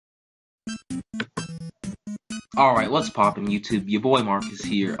Alright, what's poppin' YouTube? Your boy Marcus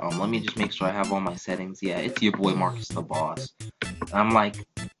here. Let me just make sure I have all my settings. Yeah, it's your boy Marcus the boss. And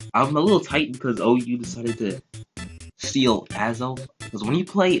I'm a little tight because OU decided to steal Azov. Because when you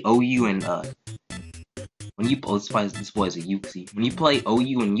play OU and this boy is a Uxie. When you play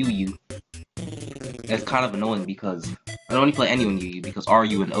OU and UU, it's kind of annoying because I don't want to play anyone UU because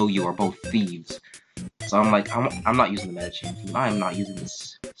RU and OU are both thieves. So I'm not using the meta chain team. I am not using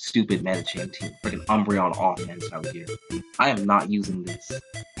this stupid meta chain team. Freaking Umbreon offense out here. I am not using this.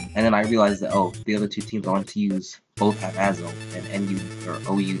 And then I realized that, oh, the other two teams I want to use both have Azov, and NU or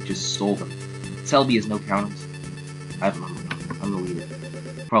OU just stole them. Selby has no counters. I have Umbreon. I'm gonna leave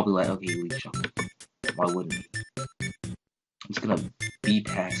it. Probably like, okay, lead shot. Why wouldn't he? I'm just gonna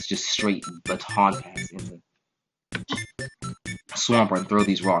B-pass, just straight baton pass into Swampert and throw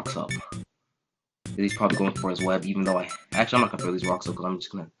these rocks up. He's probably going for his web, even though I'm not gonna throw these rocks up because I'm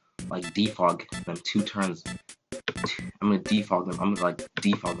just gonna defog them 2 turns. I'm gonna defog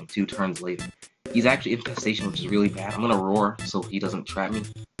them 2 turns later. He's actually infestation, which is really bad. I'm gonna roar so he doesn't trap me.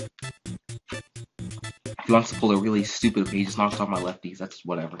 If he wants to pull a really stupid, okay, he just knocks off my lefties. That's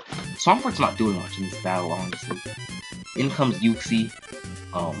whatever. Swampert's not doing much in this battle, honestly. In comes Uxie.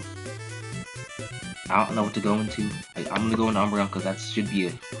 I don't know what to go into. I'm gonna go into Umbreon because that should be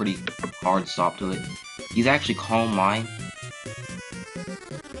a pretty hard stop to it. He's actually Calm Mind.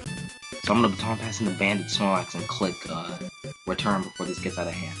 So I'm gonna baton pass into Bandit Snorlax and click return before this gets out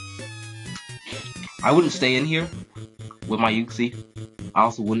of hand. I wouldn't stay in here with my Uxie. I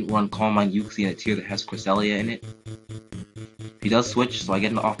also wouldn't run Calm Mind Uxie in a tier that has Cresselia in it. He does switch, so I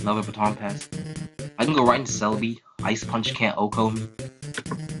get off another baton pass. I can go right into Selby. Ice Punch can't OHKO me.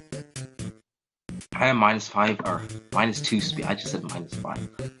 I have -5 or -2 speed. I just said -5.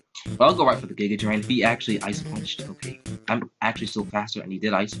 But I'll go right for the Giga Drain. If he actually Ice Punched, okay. I'm actually still faster, and he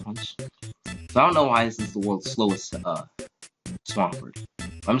did Ice Punch. So I don't know why this is the world's slowest Swampert.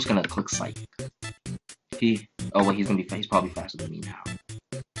 I'm just gonna click Psychic. Oh wait, he's probably faster than me now.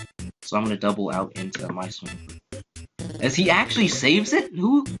 So I'm gonna double out into my Swampert. As he actually saves it?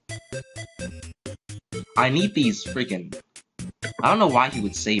 Who? I need these freaking. I don't know why he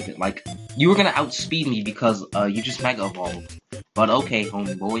would save it. Like, you were gonna outspeed me because you just Mega Evolved. But okay,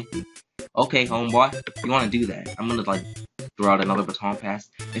 homeboy. Okay, homeboy. You wanna do that? I'm gonna throw out another baton pass.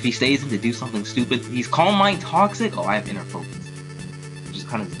 If he stays in to do something stupid, he's Calm Mind Toxic. Oh, I have Inner Focus, which is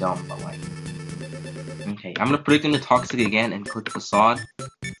kind of dumb, but like. Okay, I'm gonna predict him to Toxic again and click Facade.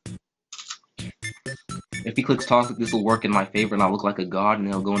 If he clicks Toxic, this will work in my favor, and I'll look like a god, and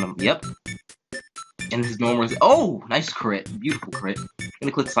he'll go in. Yep. And his normal is, oh, nice crit, beautiful crit. I'm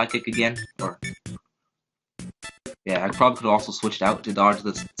gonna click Psychic again, or yeah, I probably could have also switched out to dodge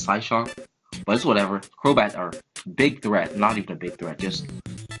the Psyshock, but it's whatever. Crobat are big threat, not even a big threat, just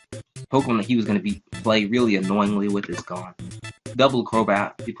Pokemon that he was gonna play really annoyingly with is gone. Double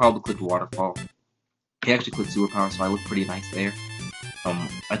Crobat, he probably clicked Waterfall. He actually clicked Superpower, so I look pretty nice there.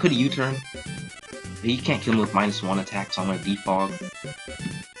 I could U-turn. He can't kill me with -1 attack, so I'm gonna defog.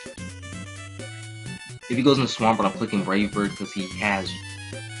 If he goes into Swampert, I'm clicking Brave Bird because he has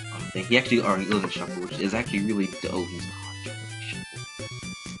he goes in Shuffle, which is actually really dope. He's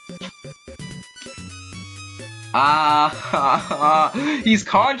he's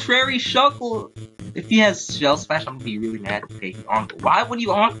Contrary Shuffle. If he has Shell Smash, I'm gonna be really mad. Okay, Encore. Why would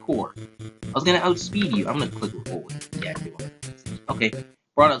you Encore? I was gonna outspeed you. I'm gonna click Avoid. Yeah, do it. Okay,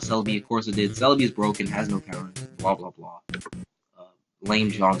 brought out Selby. Of course it did. Selby is broken, has no counter. Blah blah blah.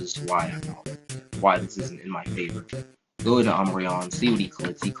 Lame Johns as to why this isn't in my favor. Go into Umbreon, see what he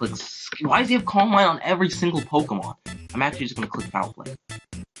clicks. He clicks. Why does he have Calm Mind on every single Pokemon? I'm actually just gonna click Foul Play.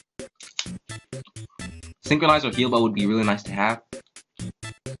 Synchronize or Heal Bell would be really nice to have. But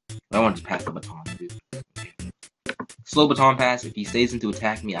I want to pass the baton, dude. Okay. Slow baton pass. If he stays in to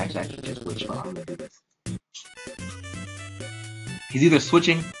attack me, I actually just switch, but I'm gonna do this. He's either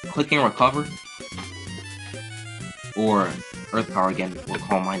switching, clicking Recover, or Earth Power again, or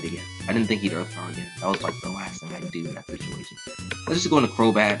Calm Mind again. I didn't think he'd Earth Power again. That was like the last thing I'd do in that situation. Let's just go into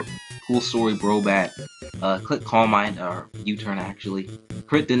Crobat. Cool story, Brobat. Click Calm Mind, or U-turn actually.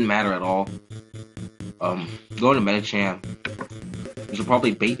 Crit didn't matter at all. Go to Medicham. Which will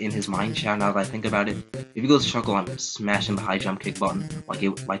probably bait in his Mind Chow now that I think about it. If he goes Chuckle, I'm smashing the high jump kick button like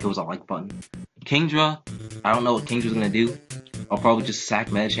it was a like button. Kingdra, I don't know what Kingdra's gonna do. I'll probably just sack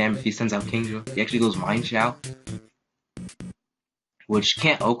Medicham if he sends out Kingdra. He actually goes Mind Chow, which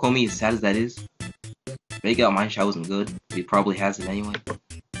can't OHKO me as sad as that is. Fake out Mind Chow wasn't good, but he probably has it anyway.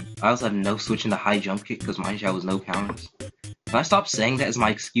 I also have no switch into high jump kick because Mind Chow was no counters. Can I stop saying that as my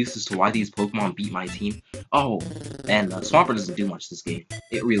excuse as to why these Pokemon beat my team? Oh, and Swampert doesn't do much this game.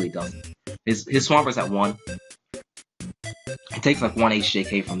 It really doesn't. His Swampert's at 1. It takes like 1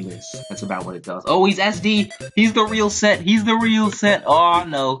 HJK from this. That's about what it does. Oh, he's SD! He's the real set! He's the real set! Oh,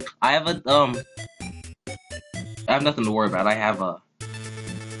 no. I have a, I have nothing to worry about. I have a...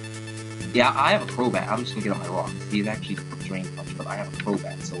 Yeah, I have a Crobat. I'm just gonna get on my rocks. He's actually Drain Punch, but I have a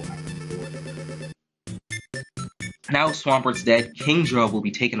Crobat, so I have to do it. Now Swampert's dead. Kingdra will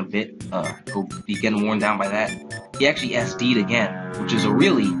be taking a bit. He'll be getting worn down by that. He actually SD'd again, which is a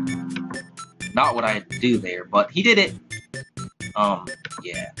really... not what I had to do there, but he did it.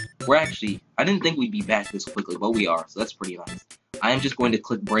 Yeah. We're actually... I didn't think we'd be back this quickly, but we are, so that's pretty nice. I am just going to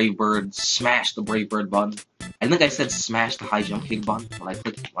click Brave Bird, smash the Brave Bird button. I think I said smash the high jump kick button when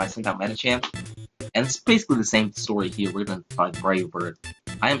I sent out Metachamp. And it's basically the same story here. We're gonna find Brave Bird.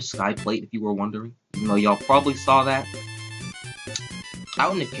 I am Skyplate, if you were wondering. Even though y'all probably saw that.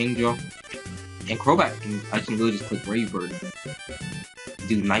 Out in the Kingdra. And Crobat, I can really just click Brave Bird.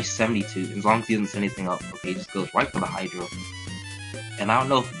 Do nice 72. As long as he doesn't set anything up. Okay, he just goes right for the Hydro. And I don't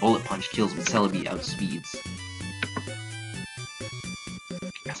know if Bullet Punch kills, but Celebi outspeeds.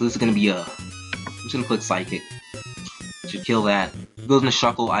 So this is gonna be a... I'm just gonna click Psychic. Should kill that. If it goes into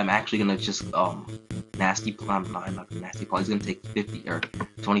Shuckle, I'm actually gonna just, Nasty Plum. No, I'm not gonna Nasty Plum. He's gonna take 50, or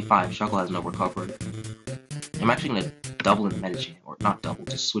 25. Shuckle has no recovery. I'm actually gonna double in Metachamp. Or not double,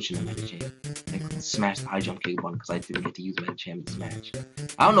 just switch into Metachamp. And smash the high jump kick button, because I didn't get to use Metachamp to smash.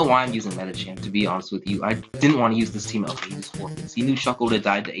 I don't know why I'm using Metachamp, to be honest with you. I didn't want to use this team. Okay, he just forfeits. He knew Shuckle would have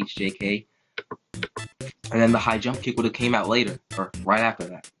died to HJK. And then the high jump kick would have came out later. Or right after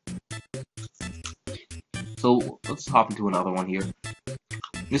that. So, let's hop into another one here.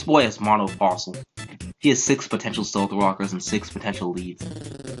 This boy has Mono Fossil. He has 6 potential Stealth Rockers and 6 potential leads.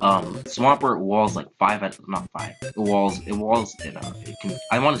 Swampert walls like 5 not 5. It walls, and it can,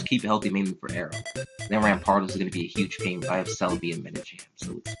 I want to keep it healthy mainly for Arrow. Then Rampardos is going to be a huge pain, but I have Celebi and Metachamp,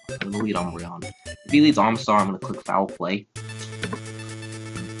 so it's fine. I'm going to lead Umbreon. If he leads Armstar, I'm going to click Foul Play.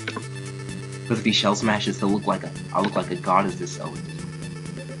 Because if he Shell Smashes, I'll look like a god as this, so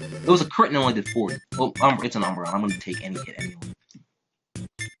it was a crit and only did 40. Well, it's an Umbreon. I'm going to take any hit anyway.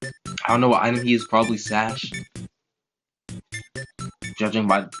 I don't know what item he is, probably Sash. Judging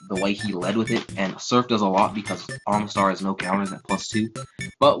by the way he led with it, and Surf does a lot because Armstar has no counters at +2.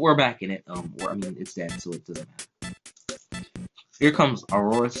 But we're back in it. I mean, it's dead, so it doesn't matter. Here comes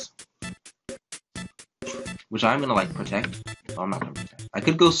Auroras, which I'm gonna like protect. No, I'm not gonna protect. I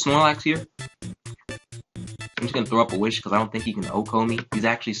could go Snorlax here. I'm just gonna throw up a wish because I don't think he can OHKO me. He's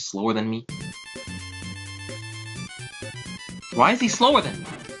actually slower than me. Why is he slower than me?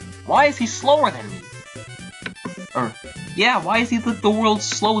 Why is he slower than me? Yeah, why is he the world's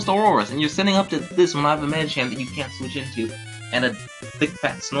slowest Auroras? And you're setting up to this when I have a Metachamp that you can't switch into, and a thick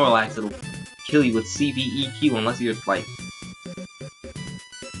fat Snorlax that'll kill you with CVEQ unless you're like...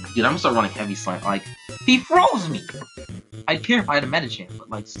 Dude, I'm gonna start running Heavy Slam. Like, he froze me! I'd care if I had a Metachamp, but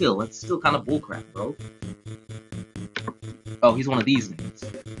like, still, that's still kind of bullcrap, bro. Oh, he's one of these names.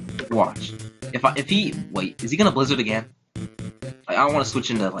 Watch. Wait, is he gonna Blizzard again? I don't want to switch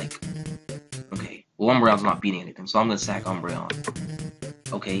into, like... Okay, well, Umbreon's not beating anything, so I'm gonna sack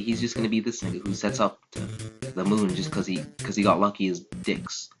Umbreon. Okay, he's just gonna be this nigga who sets up to the moon just because he got lucky as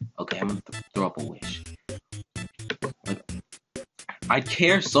dicks. Okay, I'm gonna throw up a wish. Like, I'd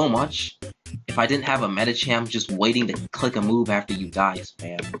care so much if I didn't have a Metachamp just waiting to click a move after you die,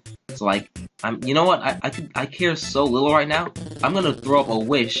 spam. So like, you know what? I care so little right now. I'm gonna throw up a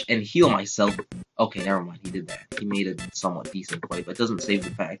wish and heal myself. Okay, never mind. He did that. He made a somewhat decent play, but it doesn't save the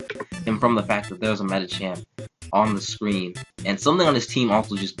fact from the fact that there's a Metachamp on the screen, and something on his team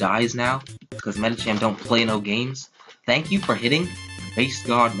also just dies now because Metachamp don't play no games. Thank you for hitting Base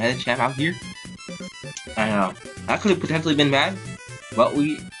God Metachamp out here. And that could have potentially been bad, but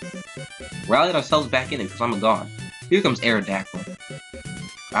we rallied ourselves back in it because I'm a god. Here comes Aerodactyl.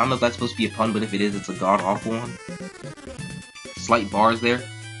 I don't know if that's supposed to be a pun, but if it is, it's a god-awful one. Slight bars there.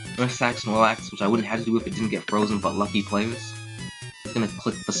 I'm gonna sack Snorlax, which I wouldn't have to do if it didn't get frozen, but lucky players. I'm gonna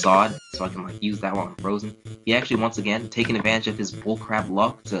click Facade, so I can like use that while I'm frozen. He actually, once again, taking advantage of his bullcrap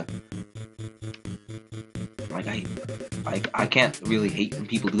luck to... Like, I can't really hate when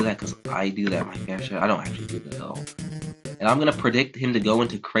people do that, because I do that my fair share. I don't actually do that at all. And I'm gonna predict him to go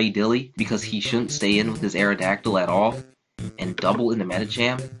into Cradilly, because he shouldn't stay in with his Aerodactyl at all, and double into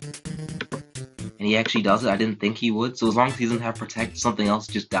Metachamp. And he actually does it. I didn't think he would. So as long as he doesn't have Protect, something else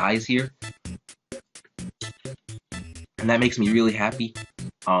just dies here. And that makes me really happy.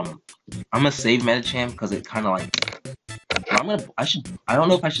 I'm gonna save Metachamp because it kind of like... I don't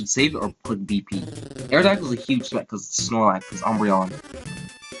know if I should save it or put BP. Aerodactyl is a huge threat because Snorlax, because Umbreon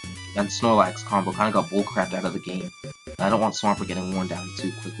and Snorlax combo kind of got bullcrapped out of the game. And I don't want Swampert getting worn down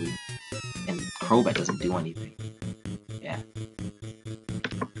too quickly. And Crobat doesn't do anything. Yeah, Yeah.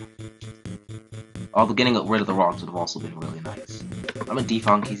 Although getting rid of the rocks would have also been really nice. I'm gonna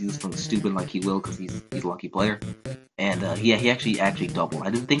defog in case he does something stupid like he will, because he's a lucky player. And yeah, he actually doubled. I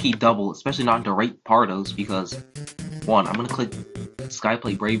didn't think he'd double, especially not into Pardos, because one, I'm gonna click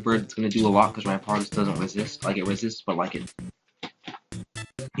Skyplate Bravebird. It's gonna do a lot because Rampardos doesn't resist. Like it resists, but like it.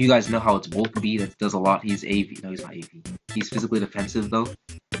 You guys know how it's Bulk B that does a lot. He's AV. No, he's not AV. He's physically defensive though.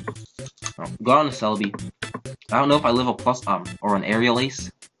 Go on to Celebi. I don't know if I live a plus or an aerial ace,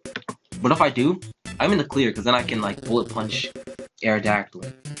 but if I do, I'm in the clear because then I can like bullet punch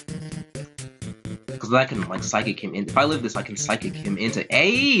Aerodactyl. Because then I can like psychic him in. If I live this, I can psychic him into.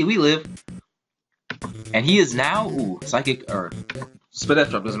 Hey, we live. And he is now psychic or spit edge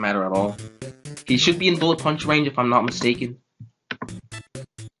drop doesn't matter at all. He should be in bullet punch range if I'm not mistaken.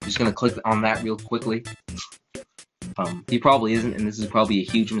 I'm just gonna click on that real quickly. He probably isn't, and this is probably a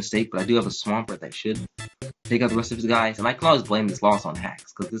huge mistake, but I do have a Swampert that should take out the rest of his guys, and I can always blame this loss on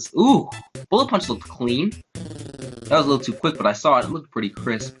hacks, because this, bullet punch looked clean. That was a little too quick, but I saw it looked pretty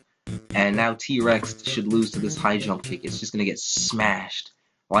crisp, and now T-Rex should lose to this high jump kick. It's just gonna get smashed,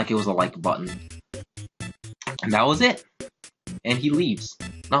 like it was a like button. And that was it. And he leaves.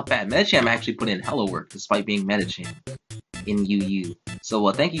 Not bad. Medicham actually put in hella work, despite being Medicham in UU.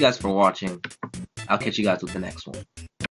 So, thank you guys for watching. I'll catch you guys with the next one.